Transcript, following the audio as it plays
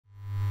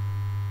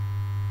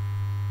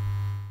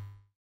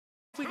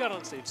we got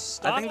on stage?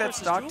 Stock I think that's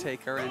versus Jewel?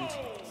 StockTaker and...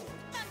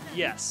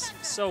 Yes.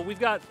 So we've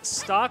got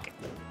Stock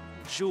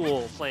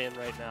Jewel playing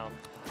right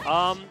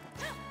now.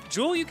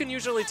 Jewel you can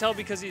usually tell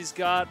because he's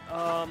got,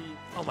 oh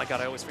my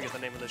god, I always forget the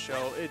name of the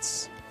show.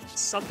 It's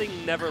something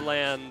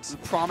Neverland.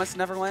 Promise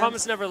Neverland?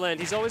 Promise Neverland.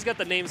 He's always got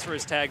the names for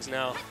his tags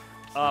now,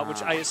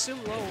 which I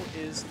assume Low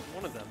is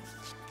one of them.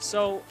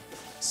 So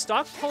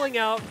Stock pulling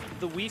out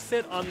the Wii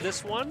Fit on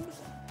this one.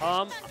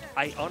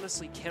 I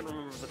honestly can't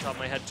remember off the top of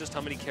my head just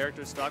how many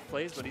characters Stock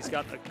plays, but he's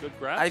got a good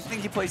grasp. I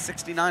think he plays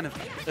 69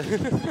 of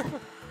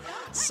them.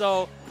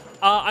 So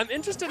I'm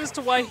interested as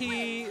to why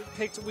he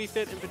picked Wii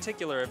Fit in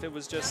particular. If it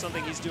was just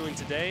something he's doing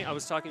today. I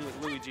was talking with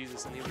Louis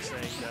Jesus, and he was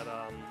saying that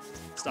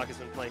Stock has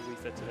been playing Wii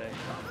Fit today.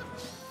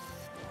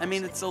 I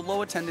mean, it's a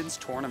low attendance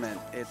tournament.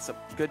 It's a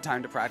good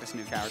time to practice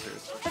new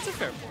characters. That's a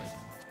fair point.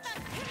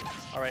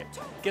 All right.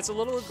 Gets a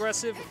little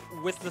aggressive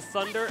with the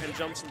Thunder and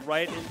jumps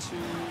right into...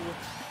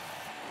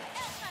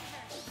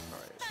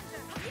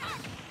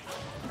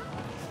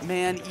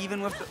 Man,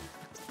 even with the...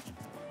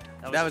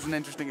 That was an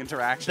interesting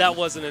interaction. That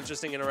was an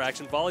interesting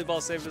interaction.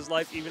 Volleyball saved his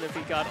life, even if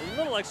he got a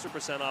little extra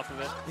 % off of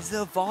it. Is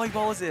it a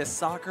volleyball? Is it a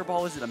soccer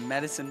ball? Is it a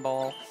medicine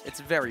ball? It's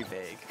very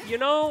vague. You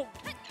know,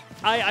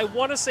 I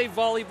want to say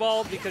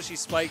volleyball because she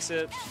spikes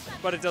it,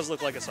 but it does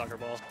look like a soccer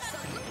ball.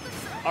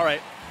 All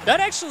right. That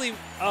actually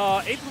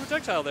ate the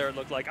projectile there, it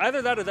looked like.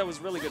 Either that or that was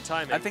really good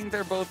timing. I think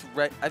they're both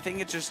I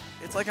think it's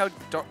like how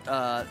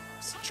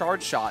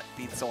charge shot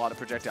beats a lot of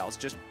projectiles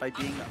just by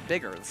being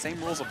bigger. The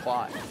same rules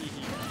apply.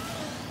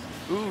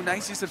 Ooh,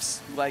 nice use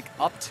of like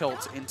up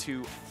tilt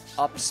into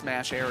up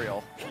smash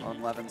aerial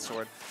on Levin's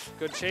sword.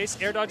 Good chase.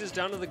 Air dodges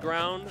down to the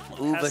ground.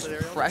 Ooh,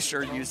 the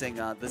pressure using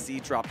the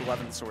Z drop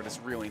Levin's sword is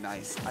really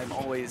nice. I'm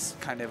always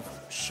kind of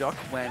shook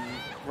when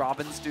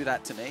Robins do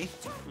that to me.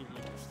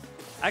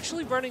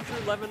 Actually running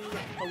through Levin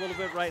a little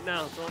bit right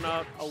now, throwing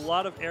out a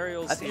lot of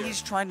aerials. I think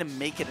he's trying to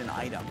make it an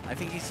item. I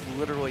think he's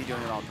literally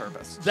doing it on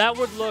purpose. That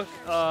would look,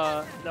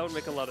 that would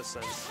make a lot of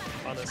sense,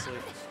 honestly.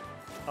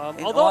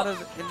 Although, a lot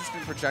of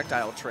interesting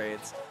projectile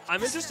trades.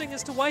 I'm interested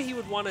as to why he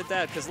would wanted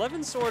that, because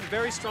Levin's sword,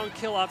 very strong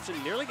kill option,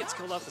 nearly gets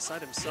killed off the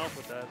side himself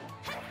with that.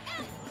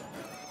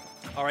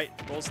 All right,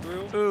 rolls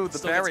through. Ooh, the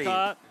berry,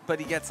 caught. But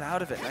he gets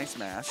out of it. Nice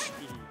smash.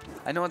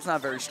 I know it's not a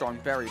very strong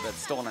berry, but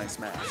still a nice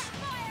smash.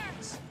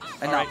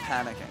 And not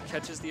panicking.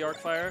 Catches the arc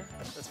fire.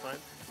 That's fine.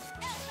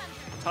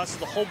 Tosses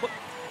the whole...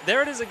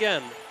 There it is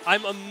again.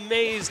 I'm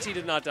amazed he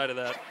did not die to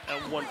that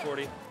at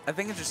 140. I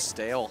think it's just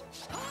stale.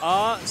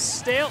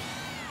 Stale.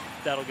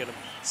 That'll get him.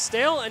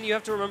 Stale, and you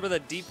have to remember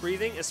that deep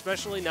breathing,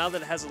 especially now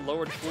that it has a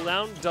lowered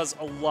cooldown, does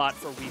a lot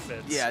for Wii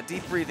Fits. Yeah,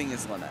 deep breathing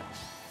is limit.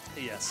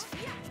 Yes.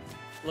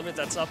 Limit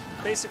that's up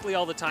basically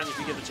all the time if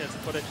you get the chance to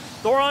put it.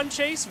 Thoron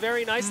chase,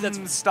 very nice.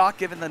 That's Stock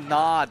given the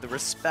nod, the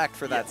respect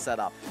for that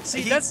setup.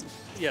 See, that's...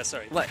 Yeah,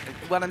 sorry.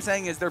 What I'm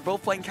saying is they're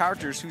both playing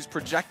characters whose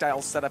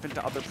projectiles set up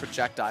into other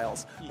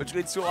projectiles, which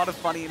leads to a lot of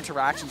funny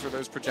interactions where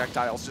those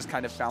projectiles just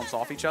kind of bounce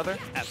off each other.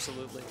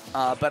 Absolutely.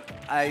 But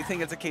I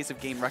think it's a case of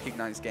game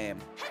recognized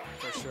game.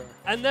 For sure.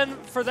 And then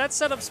for that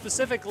setup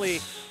specifically,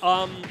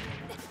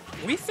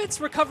 Wii Fit's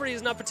recovery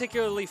is not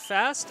particularly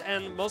fast,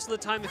 and most of the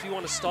time if you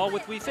want to stall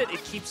with Wii Fit,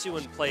 it keeps you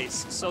in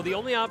place. So the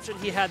only option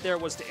he had there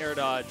was to air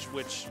dodge,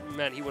 which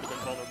meant he would have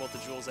been vulnerable to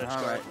Jewel's edge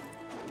guard.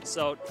 Right.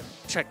 So,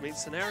 checkmate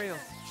scenario.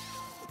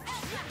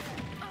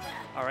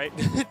 All right,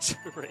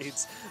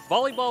 trades.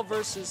 Volleyball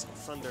versus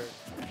Thunder.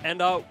 And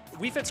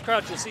Wii Fit's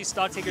crouch, you'll see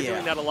StockTaker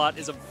doing that a lot,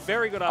 is a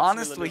very good option.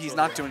 Honestly, he's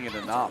not doing it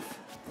enough.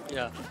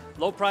 Yeah,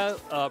 low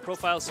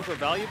profile, super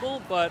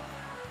valuable, but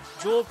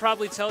Jewel will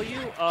probably tell you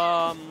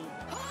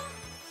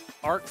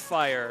arc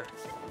fire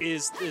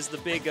is the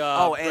big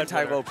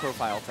anti-low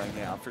profile thing,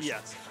 yeah, for sure.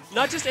 Yes.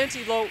 Not just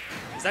anti-low.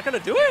 Is that going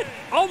to do it?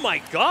 Oh my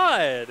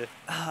god!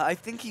 I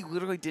think he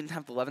literally didn't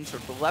have the Levin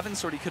sword. The Levin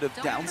sword, he could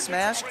have down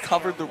smashed,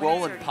 covered the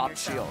roll, and popped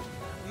shield.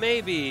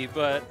 Maybe,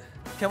 but...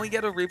 Can we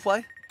get a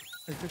replay?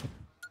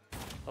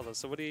 Hold on,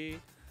 so what do you...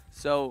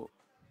 So,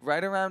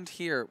 right around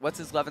here, what's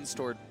his Levin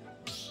sword?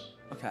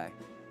 Okay.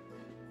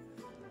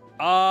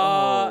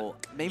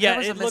 Maybe that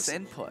was a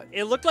misinput.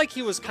 It looked like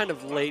he was kind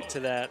of late to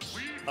that.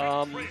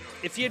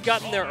 If he had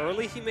gotten there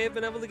early, he may have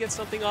been able to get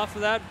something off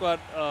of that, but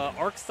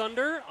Arc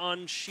Thunder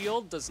on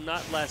shield does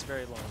not last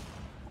very long.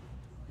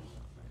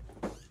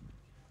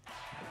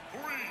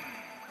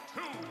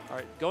 All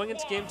right, going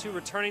into game 2,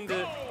 returning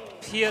to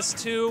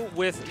PS2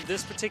 with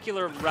this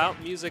particular route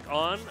music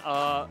on.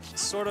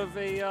 Sort of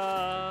a,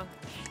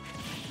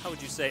 how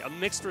would you say, a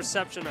mixed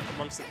reception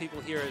amongst the people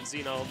here at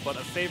Xeno, but a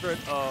favorite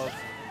of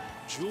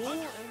Jewel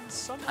and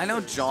some. I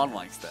know John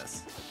likes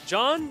this.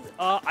 John,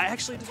 I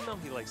actually didn't know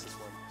he likes this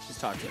one. He's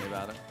talking to me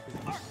about it.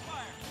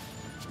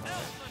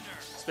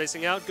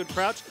 Spacing out, good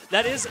crouch.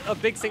 That is a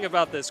big thing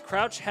about this.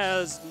 Crouch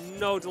has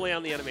no delay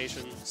on the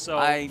animation, so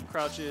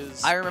crouch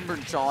is... I remember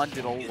John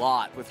did a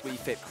lot with Wii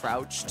Fit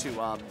crouch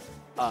to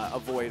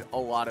avoid a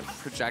lot of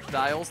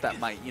projectiles that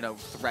might,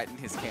 threaten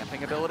his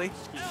camping ability.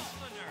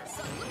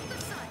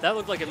 That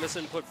looked like a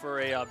misinput for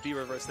a B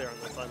reverse there on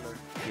the Thunder.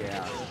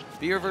 Yeah.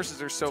 B reverses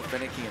are so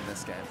finicky in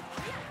this game.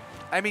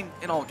 I mean,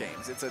 in all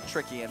games, it's a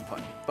tricky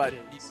input, but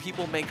It is.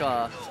 people make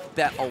a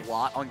bet a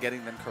lot on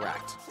getting them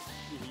correct.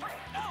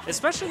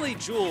 Especially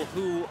Jewel,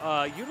 who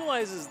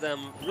utilizes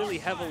them really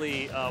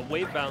heavily,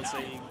 wave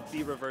bouncing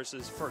B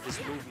reverses for his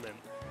movement,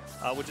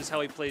 which is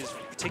how he plays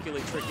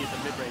particularly tricky at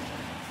the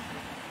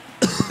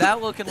mid-range.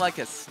 That looking like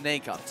a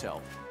snake up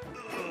tilt.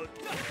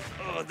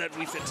 Oh, that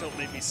Wii Fit tilt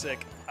made me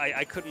sick.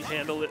 I couldn't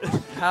handle it.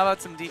 How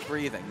about some deep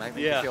breathing? Might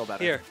make you feel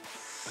better. Here.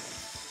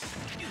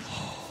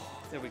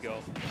 There we go.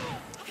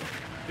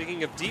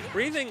 Speaking of deep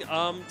breathing,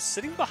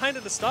 sitting behind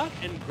in the stock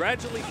and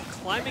gradually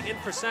climbing in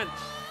percent.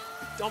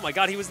 Oh my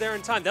god, he was there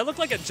in time. That looked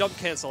like a jump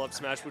cancel up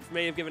smash, which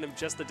may have given him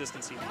just the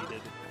distance he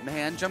needed.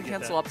 Man, jump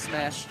cancel up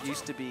smash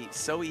used to be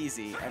so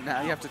easy, and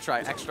now you have to try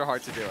extra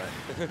hard to do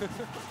it.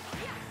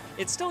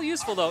 It's still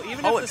useful though,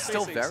 even if the it's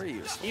still spacing's- very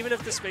useful. Even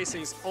if the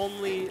spacing's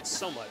only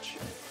so much.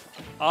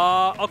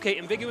 Okay,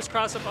 ambiguous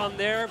cross up on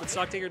there, but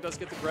StockTaker does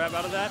get the grab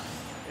out of that.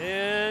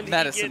 And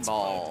Medicine he gets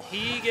ball. bumped.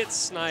 He gets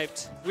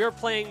sniped. We are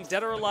playing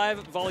Dead or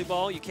Alive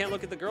volleyball. You can't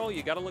look at the girl,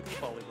 you gotta look at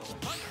the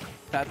volleyball.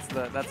 That's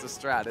the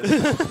strat,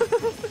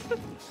 isn't it?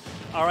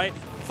 All right,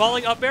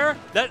 falling up air.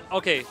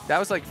 Okay, That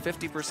was like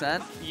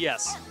 50%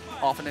 yes.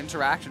 off an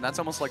interaction. That's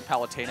almost like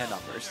Palutena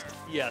numbers.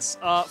 Yes.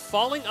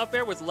 Falling up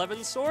air with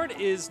Levin's sword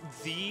is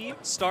the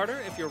starter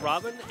if you're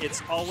Robin.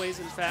 It's always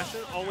in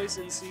fashion, always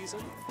in season.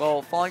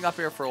 Well, falling up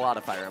here for a lot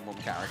of Fire Emblem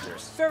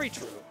characters. Very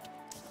true.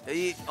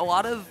 A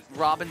lot of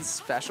Robin's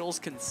specials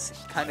can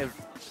kind of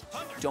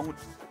don't...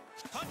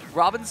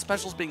 Robin's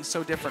specials being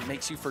so different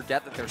makes you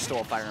forget that they're still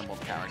a Fire Emblem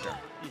character.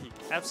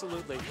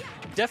 Absolutely.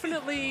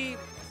 Definitely.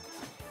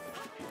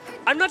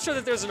 I'm not sure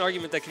that there's an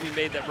argument that can be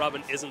made that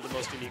Robin isn't the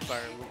most unique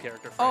Fire Emblem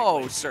character. Frankly,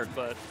 Oh,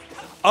 certainly.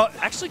 But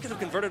actually could have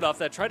converted off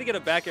that. Tried to get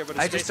it back air, but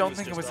his I just don't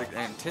spacing think it was just off.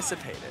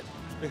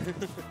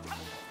 anticipated.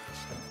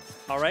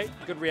 All right,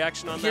 good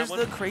reaction on Here's that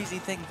the one. crazy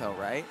thing, though,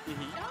 right?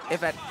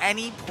 If at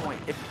any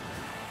point,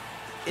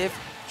 if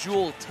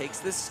Jewel takes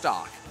this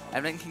stock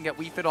and then can get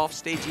Wii Fit off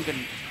stage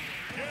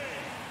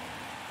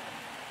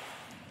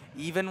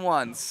even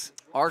once,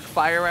 Arc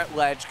Fire at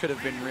ledge could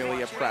have been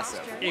really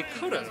oppressive. It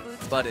could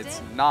have. But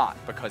it's not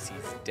because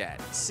he's dead.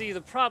 See,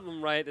 the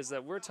problem, right, is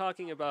that we're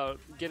talking about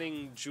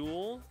getting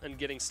Jewel and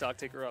getting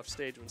StockTaker off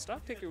stage. When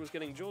StockTaker was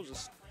getting Jewel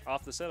just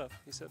off the setup,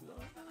 he said, no.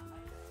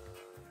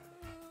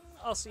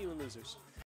 I'll see you in losers.